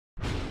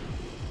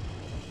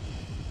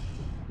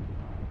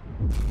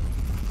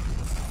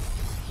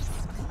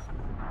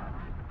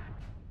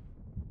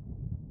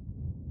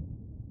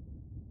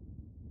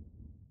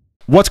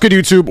What's good,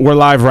 YouTube? We're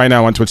live right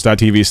now on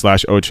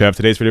twitch.tv/OhChev.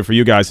 Today's video for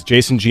you guys,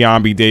 Jason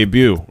GIAMBI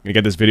debut. We're gonna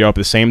get this video up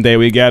the same day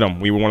we get him.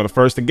 We were one of the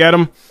first to get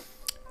him.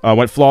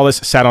 Went flawless,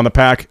 sat on the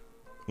pack.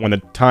 When the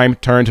time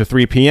turned to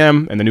 3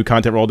 p.m. and the new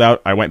content rolled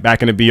out, I went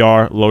back into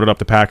BR, loaded up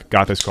the pack,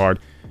 got this card.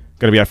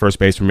 Gonna be at first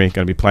base for me.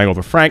 Gonna be playing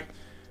over Frank.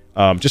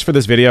 Just for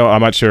this video,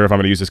 I'm not sure if I'm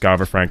gonna use this guy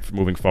over Frank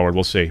moving forward.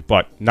 We'll see.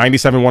 But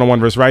 97 101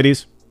 versus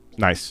righties,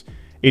 nice.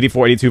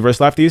 84-82 versus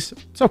lefties.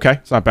 It's okay.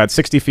 It's not bad.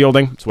 60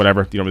 fielding. It's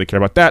whatever. You don't really care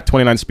about that.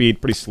 29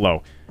 speed. Pretty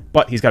slow.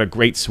 But he's got a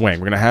great swing.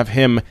 We're going to have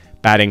him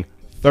batting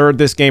third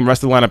this game.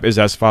 Rest of the lineup is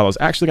as follows.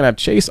 Actually going to have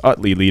Chase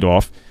Utley lead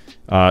off.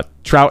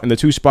 Trout in the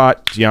 2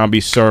 spot.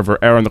 GIAMBI, Server,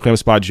 Aaron in the cleanup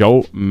spot.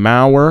 Joe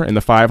Mauer in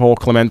the 5-hole.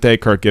 Clemente,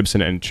 Kirk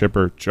Gibson, and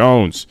Chipper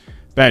Jones.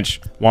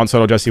 Bench. Juan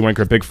Soto, Jesse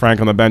Winker, Big Frank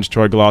on the bench.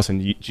 Troy Gloss,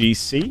 and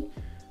GC.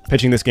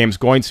 Pitching this game is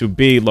going to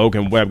be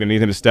Logan Webb. Gonna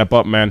need him to step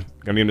up, man.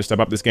 Gonna need him to step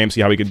up this game, see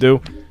how he can do.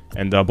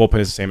 And bullpen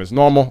is the same as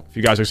normal. If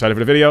you guys are excited for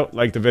the video,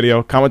 like the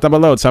video, comment down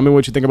below. Tell me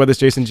what you think about this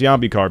Jason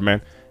GIAMBI card,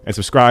 man. And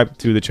subscribe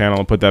to the channel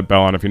and put that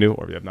bell on if you're new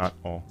or if you have not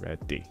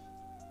already.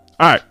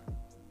 Alright,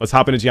 let's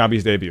hop into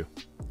GIAMBI's debut.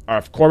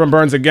 Alright, Corbin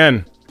Burns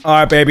again.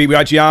 Alright, baby, we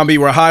got GIAMBI.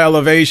 We're high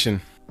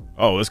elevation.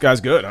 Oh, this guy's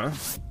good, huh?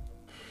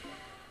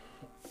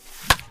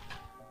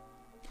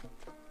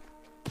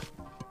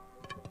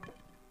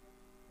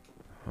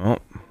 Oh.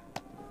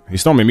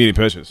 He's throwing me meaty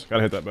pitches.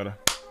 Gotta hit that better.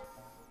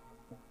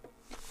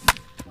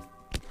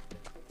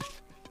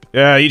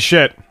 Yeah, eat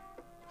shit.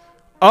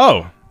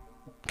 Oh.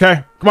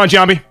 Okay. Come on,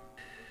 GIAMBI.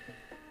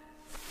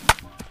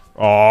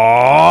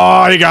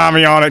 Oh, he got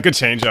me on it. Good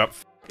changeup.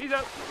 He's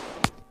up.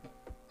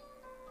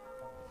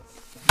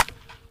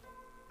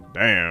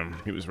 Damn,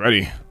 he was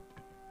ready.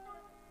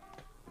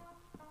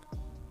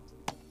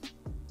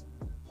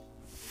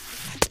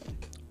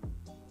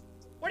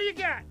 What do you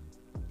got?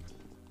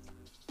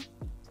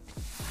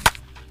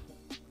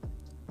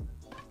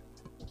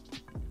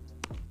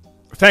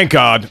 Thank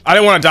God. I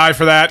didn't want to die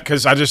for that,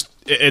 because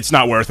it's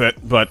not worth it,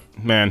 but,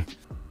 man.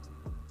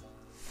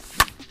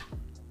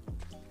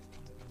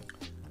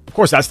 Of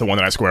course, that's the one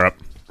that I square up.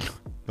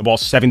 The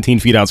ball's 17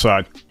 feet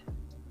outside.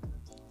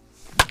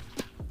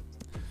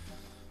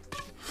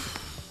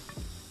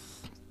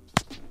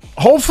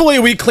 Hopefully,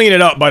 we clean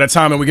it up by the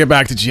time that we get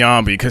back to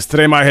GIAMBI, because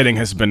today my hitting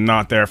has been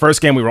not there. First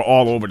game, we were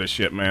all over this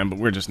shit, man, but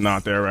we're just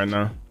not there right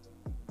now.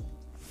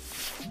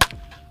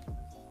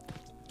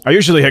 I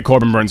usually hit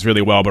Corbin Burns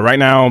really well, but right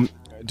now...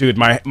 Dude,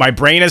 my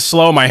brain is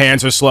slow, my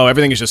hands are slow,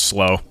 everything is just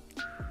slow.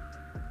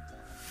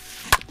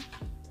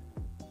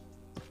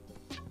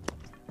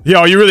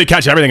 Yo, you really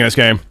catch everything in this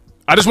game.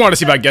 I just wanted to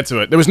see if I could get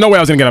to it. There was no way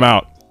I was gonna get him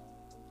out.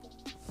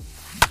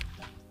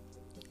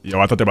 Yo,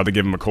 I thought they were about to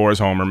give him a Coors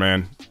homer,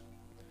 man.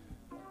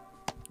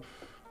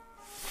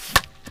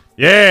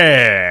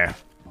 Yeah!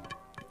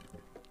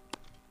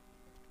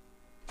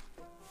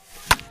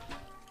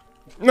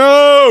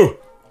 No!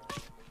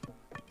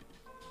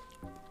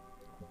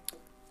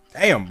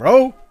 Damn,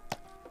 bro.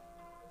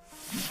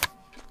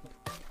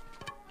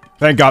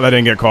 Thank God that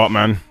didn't get caught,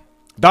 man.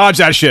 Dodge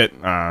that shit.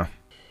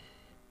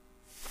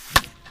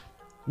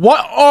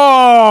 What?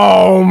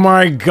 Oh,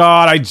 my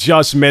God. I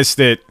just missed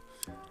it.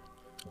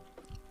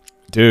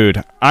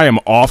 Dude, I am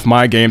off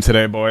my game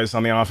today, boys,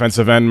 on the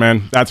offensive end,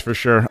 man. That's for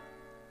sure.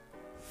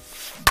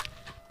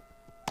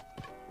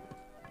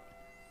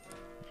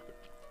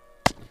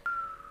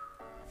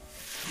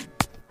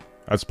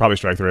 That's probably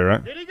strike 3,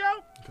 right? Did he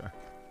go? Okay.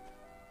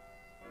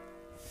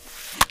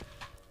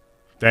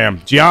 Damn,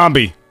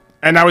 GIAMBI.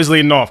 And now he's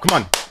leading off.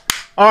 Come on.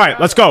 All right,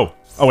 let's go.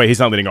 Oh, wait, he's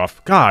not leading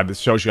off. God, this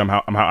shows you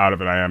how out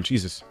of it I am.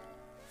 Jesus.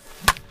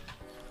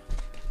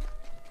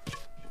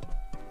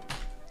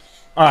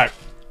 All right.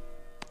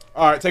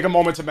 All right, take a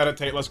moment to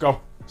meditate. Let's go.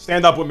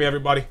 Stand up with me,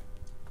 everybody.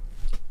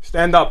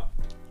 Stand up.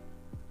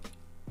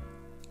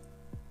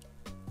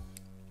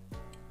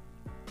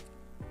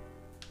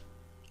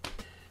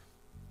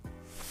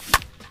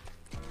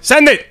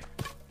 Send it.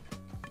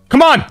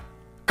 Come on.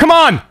 Come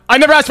on! I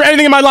never asked for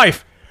anything in my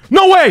life!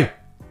 No way!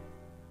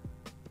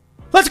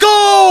 Let's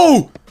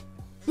go!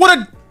 What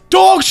a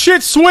dog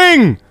shit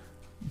swing!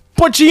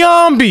 But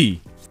GIAMBI!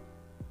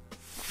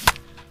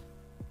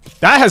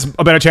 That has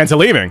a better chance of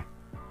leaving.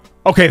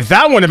 Okay,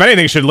 that one, if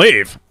anything, should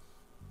leave.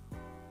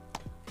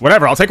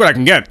 Whatever, I'll take what I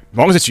can get. As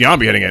long as it's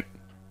GIAMBI hitting it.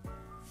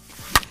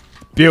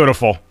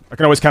 Beautiful. I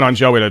can always count on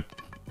Joey to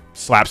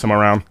slap some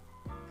around.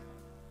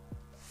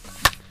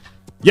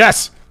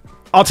 Yes!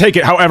 I'll take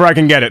it however I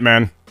can get it,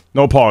 man.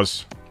 No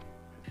pause.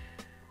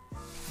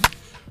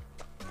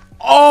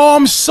 Oh,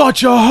 I'm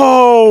such a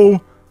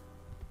hoe!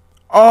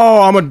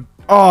 Oh,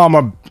 I'm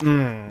a...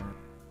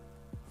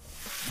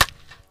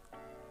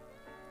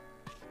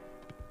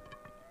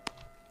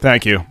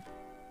 Thank you.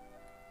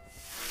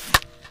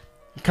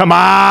 Come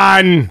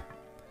on!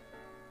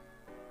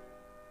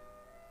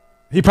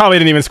 He probably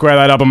didn't even square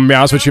that up, I'm gonna be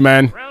honest with you,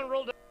 man.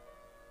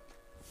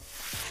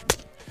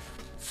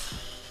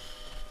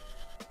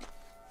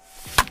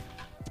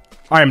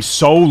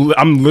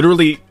 I'm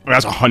literally,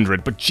 that's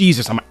 100, but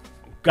Jesus,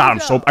 God, I'm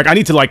so, like, I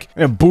need to, like,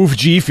 boof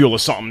G Fuel or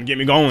something to get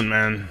me going,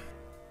 man.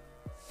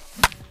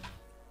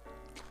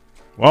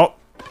 Well,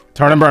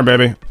 turn and burn,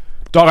 baby.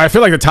 Dog, I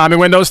feel like the timing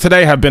windows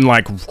today have been,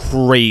 like,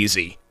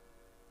 crazy.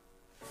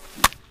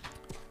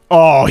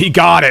 Oh, he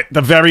got it.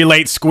 The very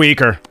late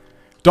squeaker.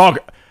 Dog,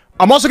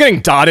 I'm also getting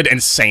dotted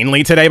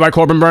insanely today by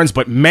Corbin Burns,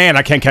 but man,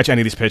 I can't catch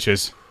any of these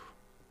pitches.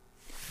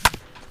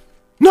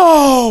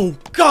 No!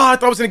 God, I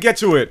thought I was going to get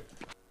to it.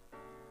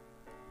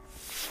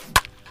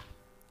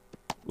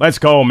 Let's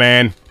go,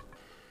 man.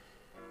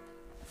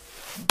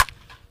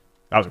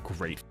 That was a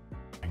great...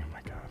 Oh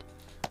my God.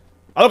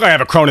 I look like I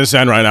have a Cronin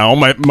Zen right now. All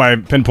my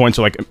pinpoints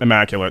are, like,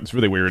 immaculate. It's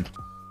really weird.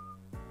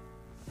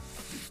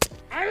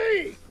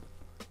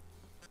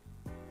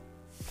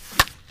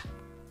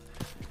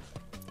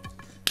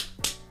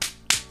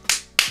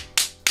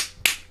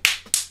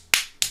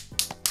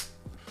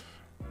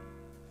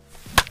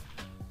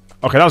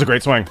 Okay, that was a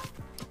great swing.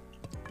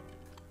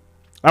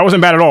 That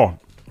wasn't bad at all.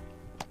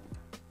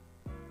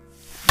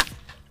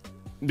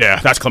 Yeah,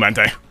 that's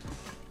Clemente.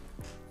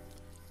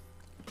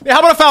 Yeah, how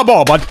about a foul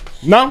ball, bud?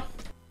 No?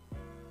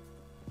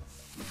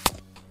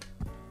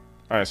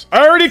 Nice.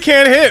 I already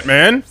can't hit,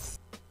 man.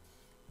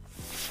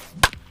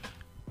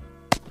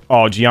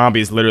 Oh, Giambi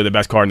is literally the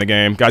best card in the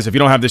game. Guys, if you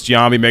don't have this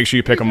Giambi, make sure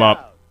you pick him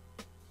up.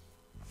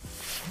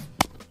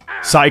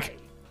 Psych.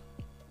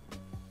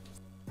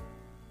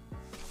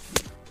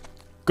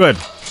 Good.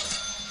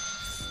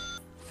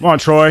 Come on,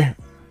 Troy.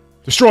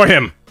 Destroy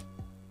him.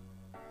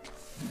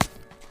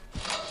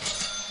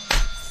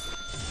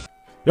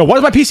 Yo, why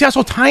is my PCI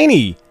so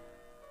tiny?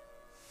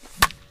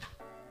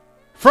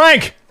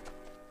 Frank! It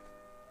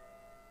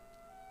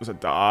was a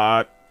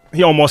dot.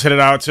 He almost hit it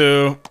out,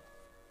 too.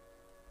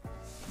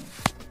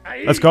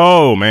 Let's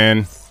go,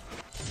 man.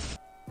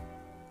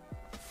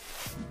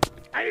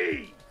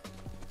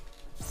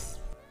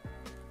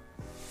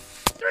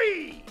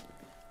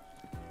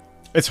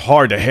 It's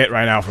hard to hit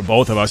right now for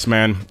both of us,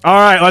 man.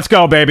 Alright, let's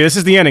go, baby. This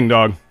is the inning,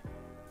 dog.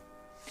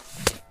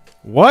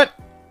 What?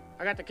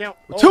 I got the count.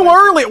 Too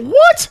early.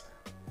 What?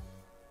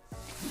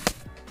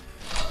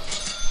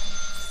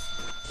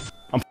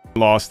 I'm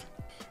lost.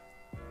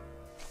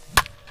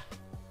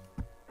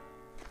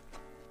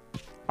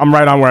 I'm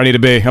right on where I need to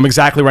be. I'm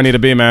exactly where I need to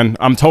be, man.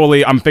 I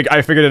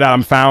figured it out.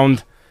 I'm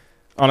found.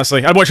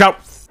 Honestly. I'd watch out.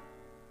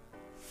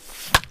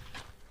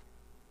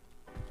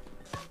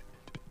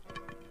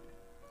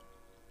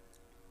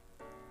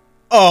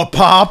 A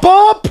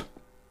pop-up?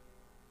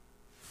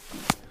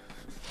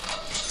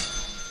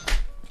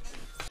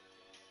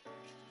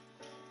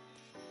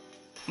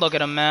 Look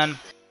at him, man.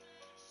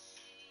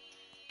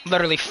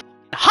 Literally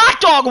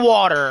hot dog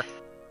water!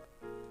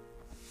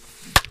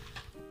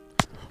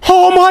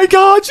 Oh my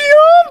God,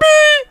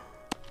 Giambi!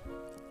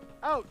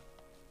 Out.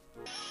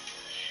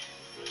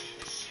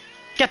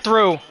 Get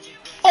through.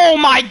 Oh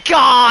my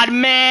God,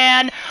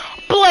 man!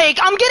 Blake,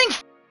 I'm getting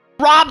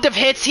robbed of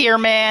hits here,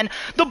 man.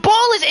 The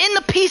ball is in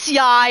the PCI.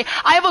 I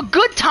have a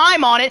good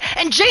time on it,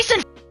 and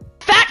Jason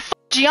fat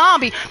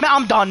Giambi. Man,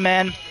 I'm done,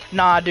 man.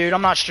 Nah, dude,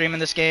 I'm not streaming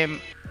this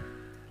game.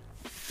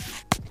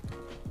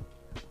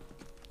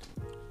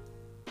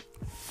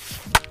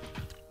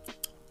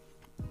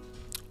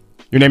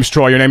 Your name's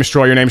Troy. Your name's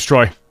Troy. Your name's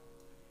Troy.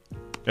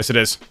 Yes, it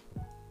is.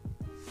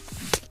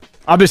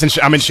 I'm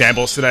in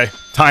shambles today.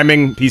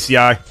 Timing,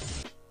 PCI.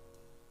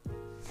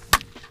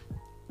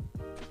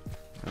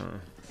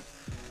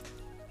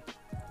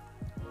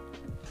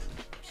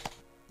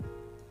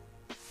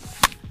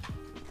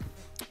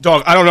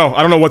 Dog, I don't know.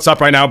 I don't know what's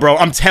up right now, bro.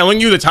 I'm telling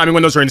you, the timing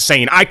windows are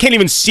insane. I can't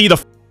even see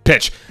the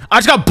pitch. I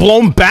just got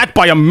blown back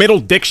by a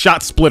middle dick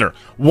shot splitter.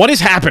 What is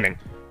happening?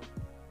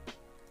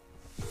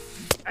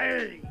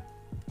 Hey.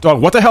 Dog,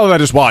 what the hell did I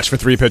just watch for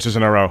 3 pitches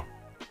in a row?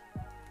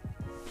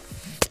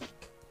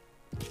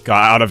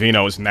 God,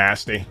 Ottavino is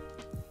nasty.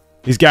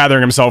 He's gathering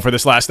himself for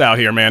this last out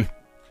here, man.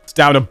 It's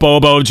down to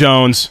Bobo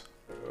Jones.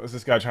 Is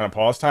this guy trying to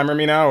pause timer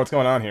me now? What's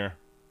going on here?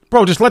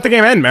 Bro, just let the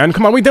game end, man.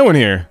 Come on, what are we doing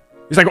here?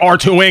 He's like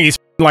R2ing. He's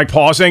like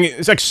pausing.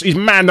 It's like he's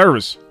mad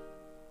nervous.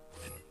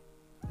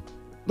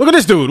 Look at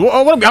this dude.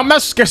 I'm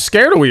not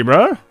scared of we,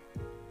 bro.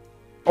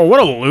 Oh, what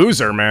a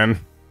loser, man.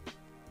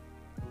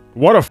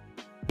 What a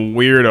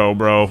weirdo,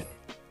 bro.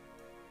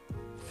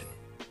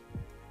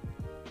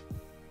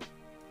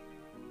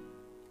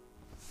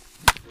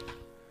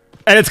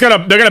 And they're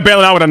gonna bail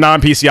it out with a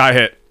non-PCI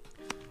hit.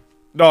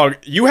 Dog,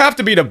 you have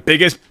to be the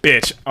biggest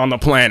bitch on the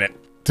planet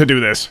to do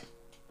this.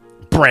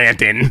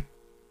 Brandon.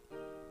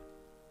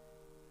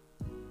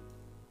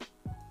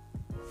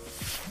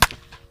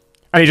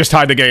 And he just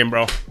tied the game,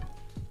 bro.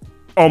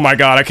 Oh my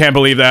God, I can't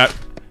believe that.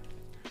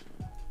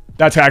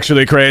 That's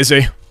actually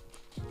crazy.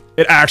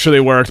 It actually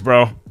worked,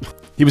 bro.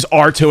 He was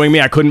R2ing me.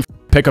 I couldn't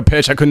pick a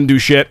pitch. I couldn't do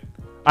shit.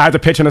 I had to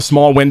pitch in a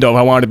small window if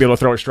I wanted to be able to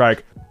throw a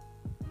strike.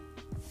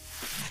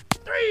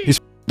 He's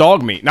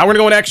dog meat. Now we're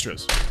gonna go in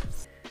extras.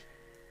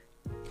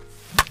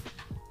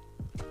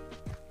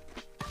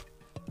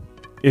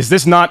 Is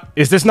this not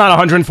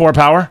 104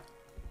 power?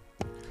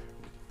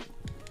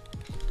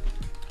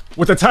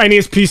 with the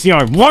tiniest PC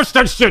on. Watch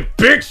that shit,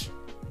 bitch!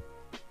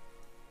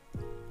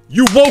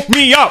 You woke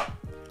me up!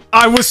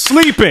 I was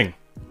sleeping!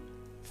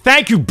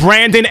 Thank you,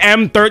 Brandon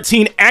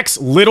M13X,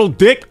 little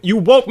dick. You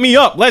woke me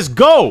up. Let's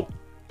go!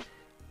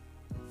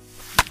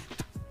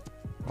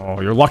 Oh,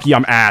 you're lucky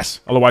I'm ass.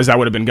 Otherwise, that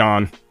would have been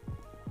gone.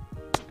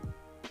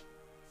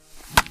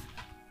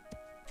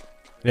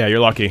 Yeah, you're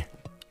lucky.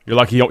 You're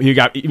lucky you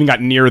even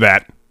got near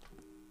that.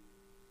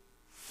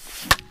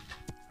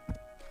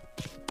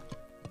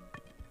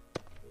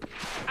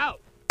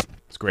 Out.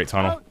 It's a great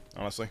tunnel,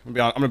 honestly. I'm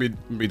gonna be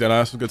dead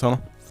ass. It's a good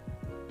tunnel.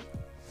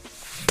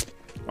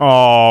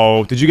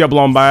 Oh, did you get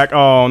blown back?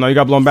 Oh, no, you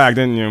got blown back,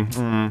 didn't you?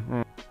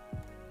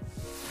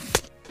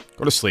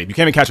 Go to sleep. You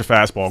can't even catch a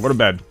fastball. Go to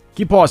bed.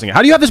 Keep pausing it.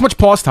 How do you have this much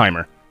pause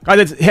timer? Guy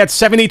that had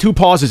 72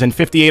 pauses and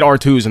 58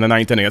 R2s in the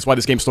 9th inning. That's why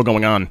this game's still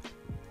going on.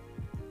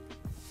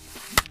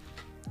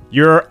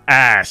 Your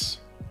ass.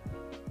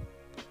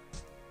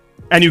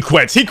 And you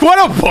quit. He quit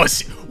a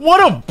pussy.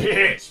 What a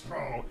bitch,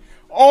 bro.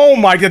 Oh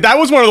my god. That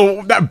was one of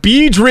the... That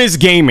B-Driz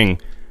Gaming.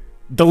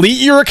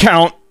 Delete your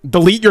account.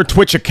 Delete your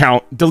Twitch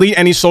account. Delete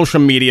any social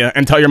media.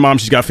 And tell your mom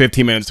she's got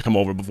 15 minutes to come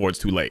over before it's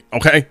too late.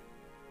 Okay?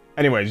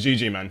 Anyways,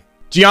 GG, man.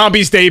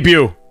 GIAMBI's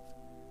debut.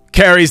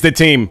 Carries the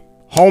team.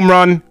 Home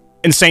run.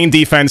 Insane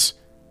defense.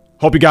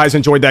 Hope you guys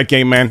enjoyed that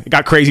game, man. It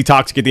got crazy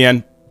toxic at the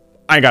end.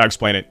 I ain't gotta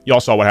explain it. Y'all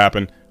saw what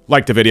happened.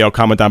 Like the video.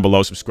 Comment down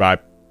below.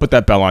 Subscribe. Put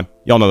that bell on.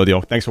 Y'all know the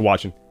deal. Thanks for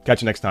watching.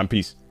 Catch you next time.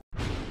 Peace.